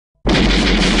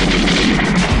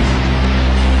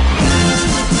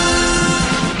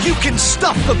fucking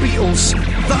stuff the Beatles.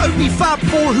 The only Fab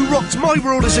Four who rocked my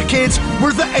world as a kid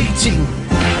were the A-Team.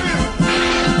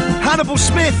 Hannibal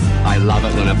Smith. I love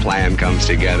it when a plan comes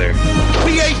together.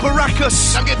 B.A.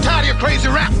 Baracus. I'm getting tired of your crazy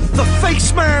rap. The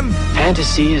Face Man.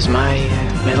 Fantasy is my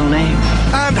middle name.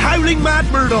 And Howling Mad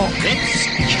Murdoch. It's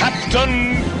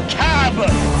Captain Cab.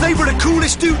 They were the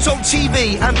coolest dudes on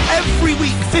TV, and every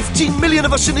week 15 million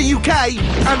of us in the UK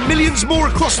and millions more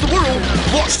across the world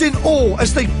watched in awe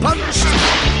as they punched,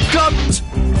 gunned,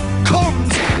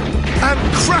 conned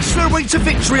and crashed their way to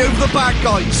victory over the bad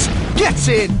guys. Get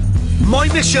in! My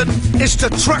mission is to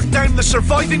track down the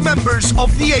surviving members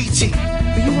of the A-Team.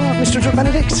 Are you Mr.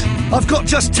 Benedict? I've got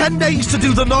just 10 days to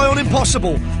do the nigh on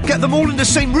impossible. Get them all in the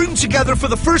same room together for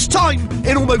the first time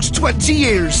in almost 20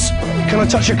 years. Can I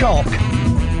touch your cock?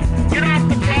 Get off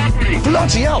the property.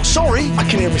 Bloody hell, sorry. I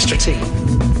can hear Mr. T.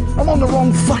 I'm on the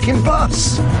wrong fucking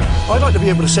bus. I'd like to be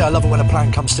able to say I love it when a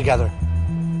plan comes together.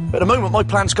 But at the moment, my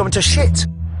plan's going to shit.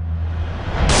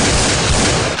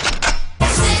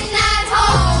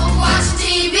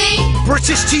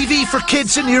 British TV for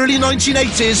kids in the early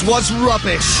 1980s was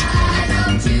rubbish.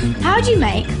 How do you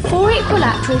make 4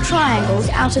 equilateral triangles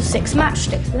out of 6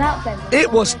 matchsticks without them?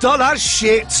 It was done as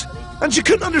shit. And you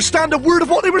couldn't understand a word of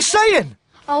what they were saying.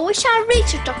 I wish I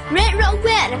reached a great little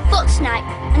weight in a foot snake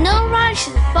and no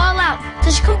radishes would fall out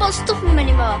so she couldn't bother stuffing them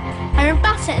anymore. And her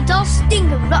basket would all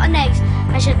stink of rotten eggs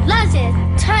and she'd lazy,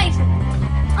 tight.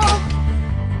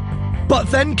 Oh. But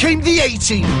then came the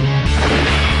A-Team.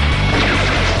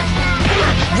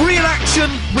 Real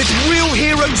action with real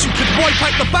heroes who could wipe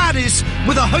out the baddies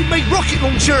with a homemade rocket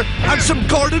launcher and some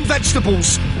garden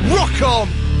vegetables. Rock on!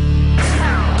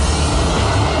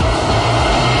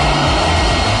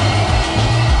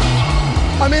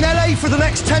 I'm in LA for the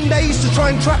next 10 days to try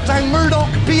and track down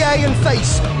Murdoch, BA and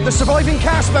Face, the surviving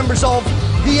cast members of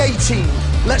the A-Team.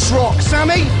 Let's rock.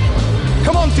 Sammy,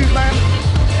 come on, dude man.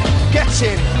 Get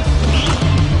in.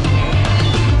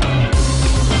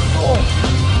 Oh.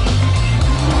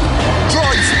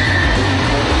 Drive.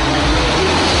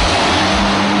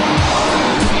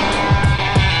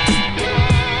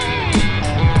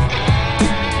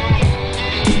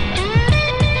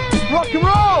 Rock and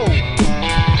roll.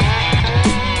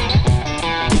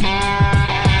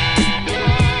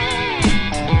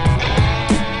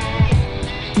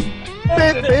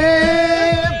 Bip,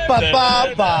 bip, ba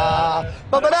ba ba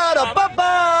ba ba da da ba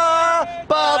ba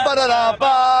ba ba da da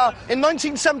ba. In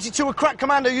 1972, a crack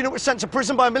commando unit was sent to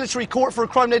prison by a military court for a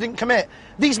crime they didn't commit.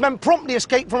 These men promptly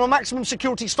escaped from a maximum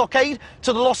security stockade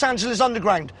to the Los Angeles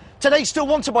underground. Today, still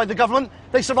wanted by the government,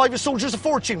 they survive as soldiers of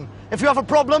fortune. If you have a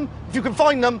problem, if you can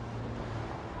find them,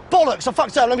 bollocks, I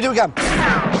fucked up, let me do it again.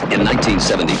 In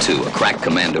 1972, a crack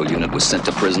commando unit was sent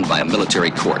to prison by a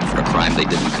military court for a crime they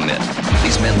didn't commit.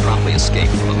 These men promptly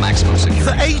escaped from a maximum security.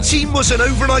 The A-Team was an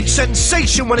overnight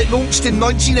sensation when it launched in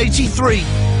 1983.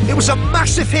 It was a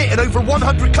massive hit in over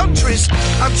 100 countries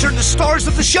and turned the stars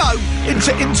of the show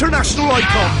into international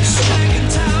icons.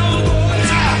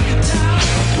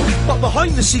 But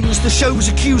behind the scenes, the show was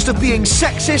accused of being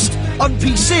sexist,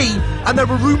 un-PC, and there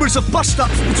were rumours of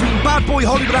bust-ups between bad boy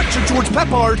Hollywood actor George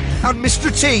Peppard and Mr.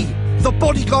 T, the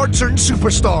bodyguard turned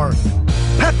superstar.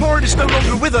 Peppard is no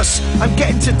longer with us, and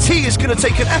getting to T is going to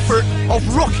take an effort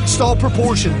of rocket-style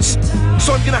proportions.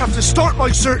 So I'm going to have to start my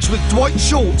search with Dwight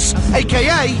Schultz,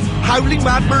 a.k.a. Howling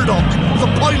Mad Murdoch, the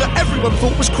pilot everyone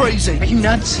thought was crazy. Are you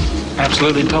nuts?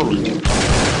 Absolutely, totally.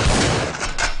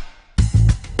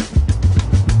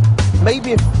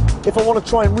 Maybe if I want to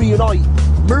try and reunite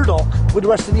Murdoch with the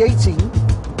rest of the A-Team,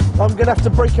 I'm going to have to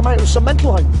break him out of some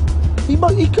mental home. He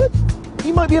might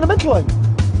be in a mental home.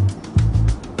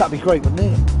 That'd be great, wouldn't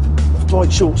it? If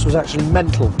Dwight Schultz was actually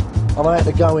mental and I had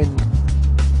to go and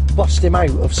bust him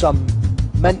out of some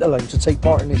mental home to take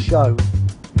part in this show.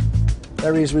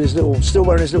 There he is with his still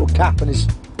wearing his little cap and his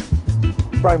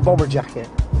brown bomber jacket.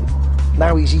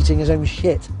 Now he's eating his own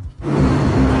shit.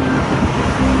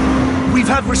 We've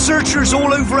had researchers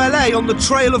all over LA on the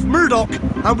trail of Murdoch,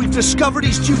 and we've discovered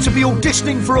he's due to be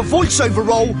auditioning for a voiceover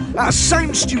role at a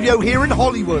sound studio here in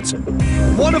Hollywood.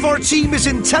 One of our team is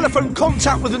in telephone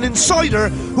contact with an insider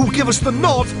who'll give us the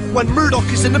nod when Murdoch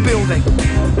is in the building.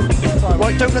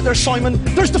 Right, don't let there, Simon.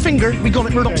 There's the finger. We got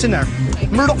it. Murdoch's in there.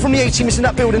 Murdoch from the A-Team is in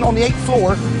that building on the 8th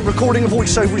floor recording a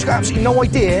voiceover. He's got absolutely no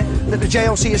idea that the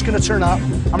JLC is going to turn up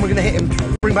and we're going to hit him.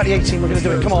 Bring back the A-Team. We're going to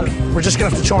do it. Come on. We're just going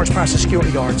to have to charge past the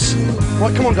security guards.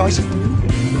 Right, come on, guys.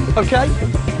 Okay?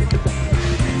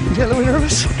 You get a little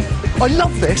nervous? I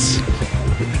love this.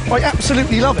 I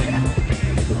absolutely love it.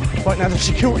 Right, now the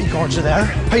security guards are there.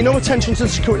 Pay no attention to the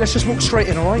security. Let's just walk straight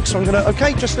in, all right? So I'm going to...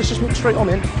 Okay, let's just walk straight on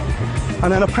in.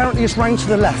 And then apparently it's round to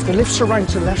the left. The lifts are round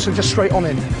to the left, so just straight on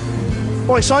in.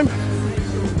 All right, Simon?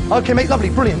 Okay, mate, lovely,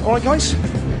 brilliant. All right, guys?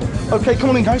 Okay, come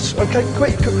on in, guys. Okay,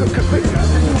 quick.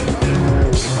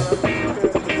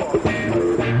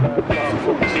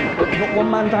 Not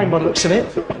one man down by the looks of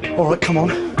it. All right, come on.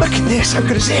 Look at this, how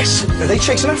good is this? Are they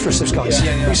chasing after us, those guys?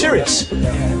 Yeah. Are you serious?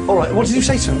 Yeah. All right, what did you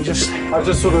say to them? I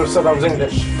just sort of said I was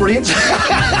English. Brilliant.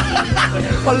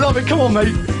 I love it, come on,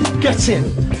 mate. Get in.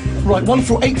 Right, 1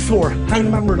 floor, 8th floor.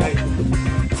 Howling Man Murdoch.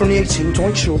 From the 18,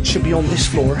 Dwight Schultz should be on this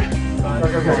floor.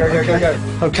 Go.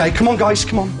 Okay, come on, guys,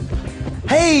 come on.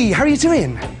 Hey, how are you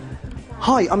doing?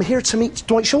 Hi, I'm here to meet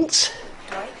Dwight Schultz.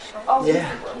 Dwight Schultz? Oh,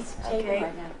 yeah. He's taping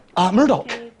right now.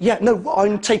 Murdoch. Yeah, no,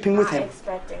 I'm taping with him. I'm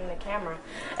expecting the camera.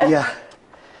 Yeah.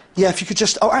 Yeah, if you could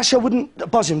just... Oh, actually, I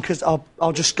wouldn't buzz him, because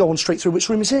I'll just go on straight through. Which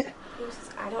room is it?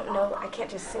 I don't know. I can't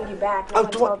just send you back. No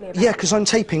one told me about yeah, because I'm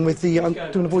taping with the... I'm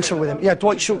doing a voiceover with him. Yeah,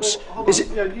 Dwight Schultz. Is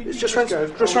it... It's just round to the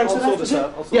left, is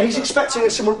it? Yeah, he's expecting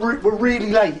us, and we're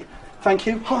really late. Thank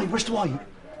you. Hi, where's Dwight?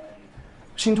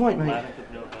 Seen Dwight, mate?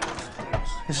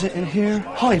 Is it in here?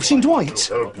 Hi, have you seen Dwight?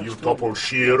 Help you topple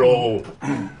Shiro.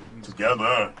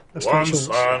 Together. That's Once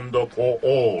and for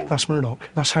all. That's Murdoch.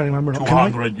 That's Howling Man Murdoch.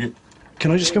 200.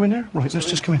 Can I just go in there? Right, let's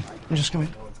just go in. Just go in.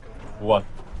 What?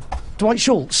 Dwight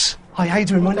Schultz. Hi, how you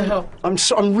doing? What the hell? I'm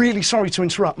really sorry to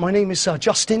interrupt. My name is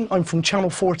Justin. I'm from Channel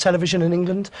 4 Television in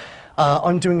England.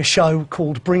 I'm doing a show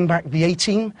called Bring Back the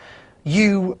A-Team.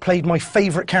 You played my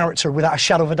favourite character without a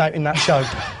shadow of a doubt in that show.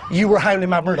 You were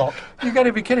Howling Mad Murdoch. You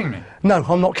gotta be kidding me. No,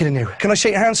 I'm not kidding you. Can I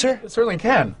shake your hand, sir? It certainly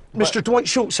can. Mr. Dwight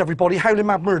Schultz, everybody, Howling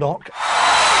Mad Murdoch.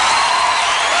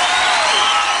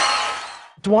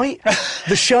 Dwight,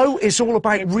 the show is all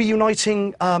about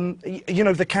reuniting, you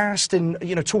know, the cast and,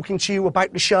 you know, talking to you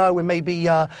about the show and maybe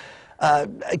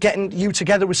getting you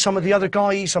together with some of the other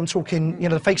guys. I'm talking, you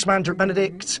know, the Fakes Man, Dirk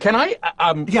Benedict. Can I?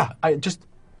 Yeah.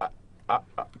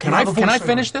 Can I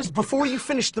finish this? Before you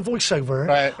finish the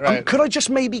voiceover, Right. Could I just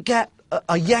maybe get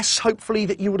a yes, hopefully,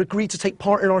 that you would agree to take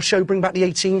part in our show, Bring Back the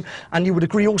A-Team, and you would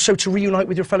agree also to reunite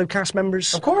with your fellow cast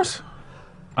members? Of course.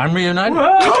 I'm reunited. Come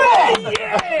on!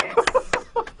 Yes!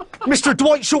 Mr.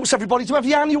 Dwight Schultz, everybody, to have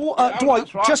the annual...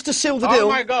 Dwight, right. just to seal the deal... Oh,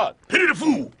 my God. Pity the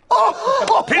fool!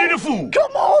 Oh! Pity the fool!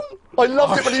 Come on! I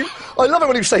love it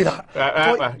when you say that.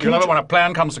 Dwight, You love it when a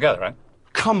plan comes together, right?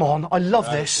 Come on, I love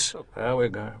this. There we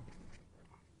go.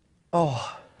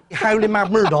 Oh, Howling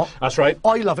Mad Murdoch. That's right.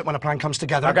 I love it when a plan comes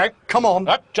together. Okay. Come on.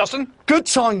 Justin? Good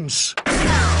times. Born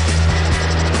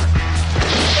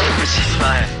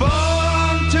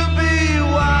to be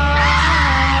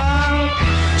wild.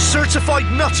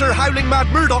 Certified nutter Howling Mad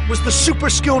Murdoch was the super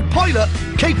skilled pilot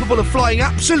capable of flying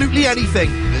absolutely anything.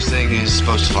 This thing is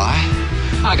supposed to fly?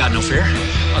 I got no fear.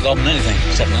 I'll go in anything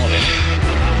except an elevator.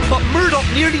 But Murdoch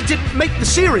nearly didn't make the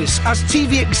series, as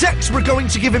TV execs were going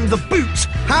to give him the boot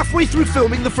halfway through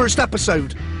filming the first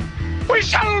episode. We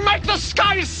shall make the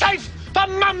skies safe for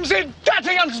Mumsy,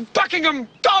 Daddy and Buckingham.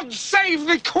 God save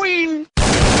the Queen.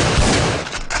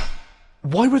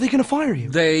 Why were they going to fire you?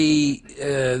 They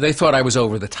thought I was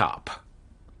over the top.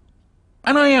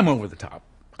 And I am over the top.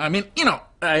 I mean, you know,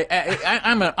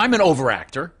 I'm an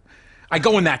overactor. I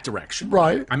go in that direction.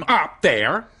 Right. I'm up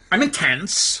there. I'm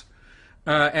intense.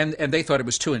 And they thought it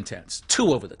was too intense,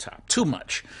 too over the top, too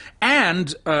much.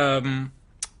 And, but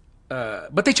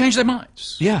they changed their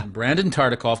minds. Yeah. Brandon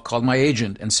Tartikoff called my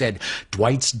agent and said,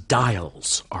 Dwight's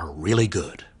dials are really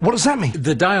good. What does that mean?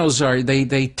 The dials are,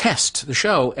 they test the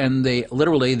show, and they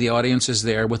literally, the audience is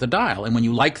there with a dial. And when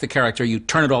you like the character, you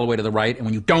turn it all the way to the right, and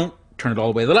when you don't, turn it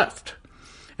all the way to the left.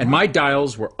 And my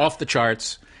dials were off the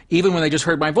charts. Even when they just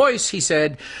heard my voice, he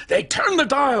said, they turned the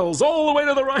dials all the way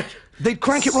to the right. They'd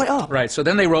crank it right up. Right, so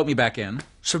then they wrote me back in.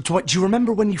 So, Dwight, do you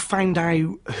remember when you found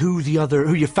out who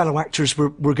your fellow actors were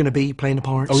going to be playing the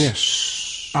parts? Oh,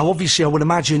 yes. Now, obviously, I would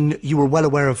imagine you were well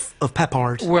aware of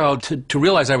Peppard. Well, to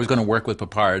realize I was going to work with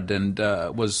Peppard and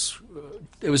it was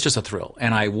just a thrill.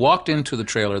 And I walked into the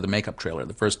trailer, the makeup trailer,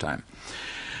 the first time.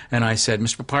 And I said,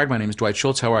 Mr. Peppard, my name is Dwight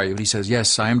Schultz, how are you? And he says,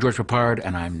 yes, I am George Peppard,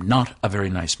 and I'm not a very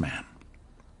nice man.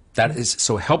 That is,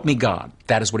 so help me God,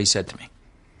 that is what he said to me.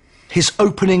 His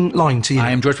opening line to you.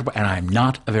 I am George Peppard, and I'm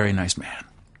not a very nice man.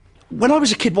 When I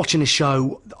was a kid watching this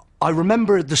show, I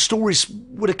remember the stories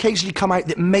would occasionally come out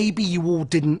that maybe you all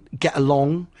didn't get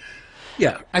along.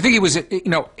 Yeah, I think he was,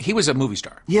 he was a movie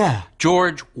star. Yeah.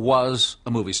 George was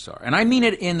a movie star, and I mean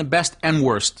it in the best and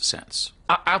worst sense.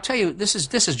 I'll tell you, this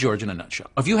is George in a nutshell.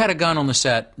 If you had a gun on the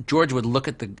set, George would look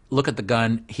at the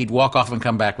gun, he'd walk off and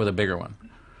come back with a bigger one.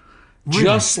 Really?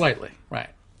 Just slightly, right.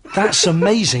 That's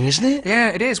amazing, isn't it? Yeah,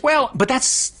 it is. Well, but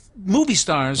that's, movie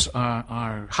stars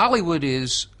are Hollywood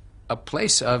is a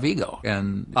place of ego.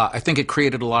 And I think it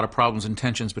created a lot of problems and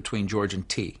tensions between George and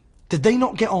T. Did they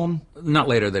not get on? Not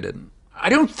later, they didn't. I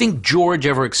don't think George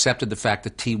ever accepted the fact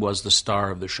that T was the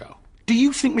star of the show. Do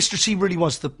you think Mr. T really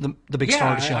was the big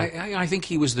star of the show? I think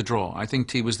he was the draw. I think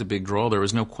T was the big draw. There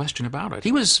was no question about it.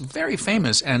 He was very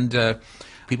famous, and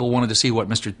people wanted to see what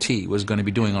Mr. T was going to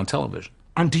be doing on television.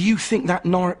 And do you think that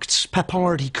narked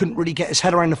Peppard, he couldn't really get his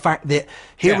head around the fact that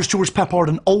here was George Peppard,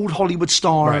 an old Hollywood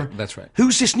star. Right, that's right.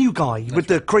 Who's this new guy with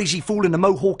the crazy fool and the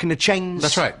mohawk and the chains?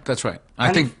 That's right, that's right.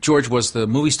 I think George was the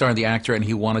movie star and the actor, and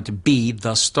he wanted to be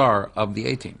the star of the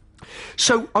A-Team.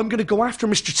 So I'm going to go after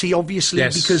Mr. T, obviously,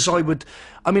 because I would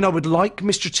like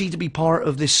Mr. T to be part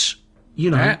of this,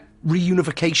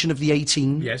 reunification of the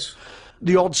A-Team. Yes.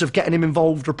 The odds of getting him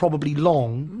involved are probably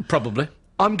long. Probably.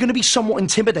 I'm going to be somewhat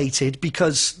intimidated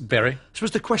because... Very. I suppose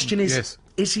the question is,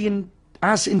 is he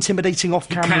as intimidating off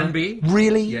camera? He can be.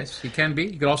 Really? Yes, he can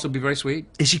be. He could also be very sweet.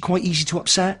 Is he quite easy to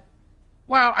upset?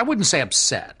 Well, I wouldn't say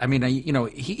upset. I mean,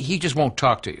 he just won't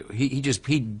talk to you. He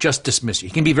just dismisses you.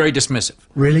 He can be very dismissive.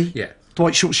 Really? Yeah.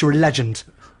 Dwight Schultz, you're a legend.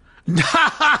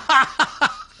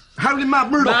 Howling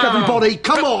Mad Murdoch, everybody,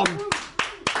 come on!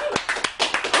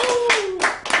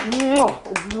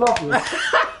 I love you.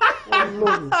 I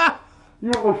love you.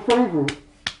 You're my favourite.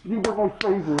 You're my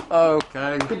favourite.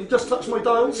 Okay. Can you just touch my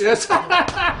dials? Yes.